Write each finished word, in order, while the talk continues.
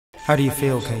How do you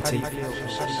feel, Katie?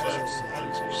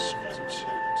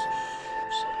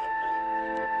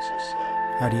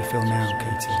 How do you feel now,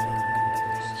 Katie?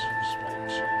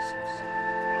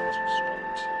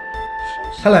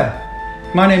 Hello,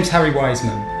 my name's Harry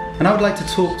Wiseman, and I would like to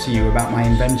talk to you about my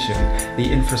invention, the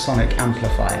Infrasonic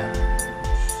Amplifier.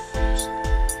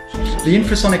 The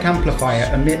Infrasonic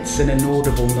Amplifier emits an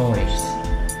inaudible noise,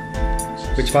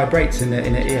 which vibrates in the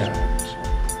inner ear,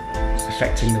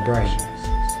 affecting the brain.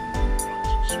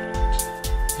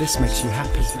 This makes you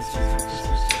happy.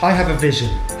 I have a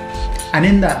vision, and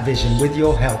in that vision, with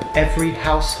your help, every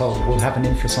household will have an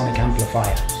infrasonic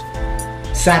amplifier.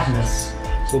 Sadness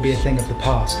will be a thing of the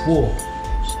past. War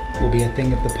will be a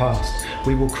thing of the past.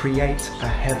 We will create a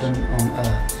heaven on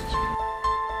earth.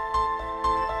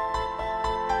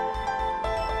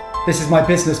 This is my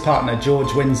business partner,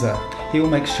 George Windsor. He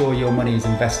will make sure your money is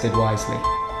invested wisely.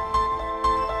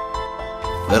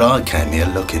 But I came here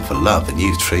looking for love and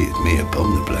you've treated me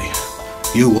abominably.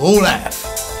 You all have.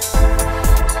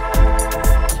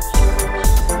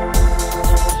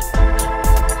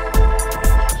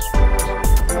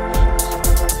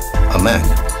 A man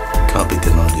can't be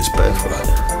denied his birthright.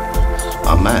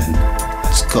 A man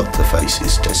has got to face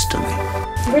his destiny.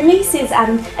 Releases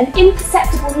an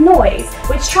imperceptible noise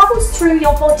which travels through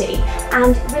your body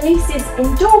and releases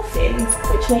endorphins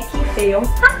which make you feel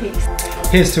happy.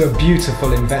 Here's to a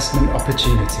beautiful investment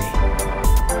opportunity.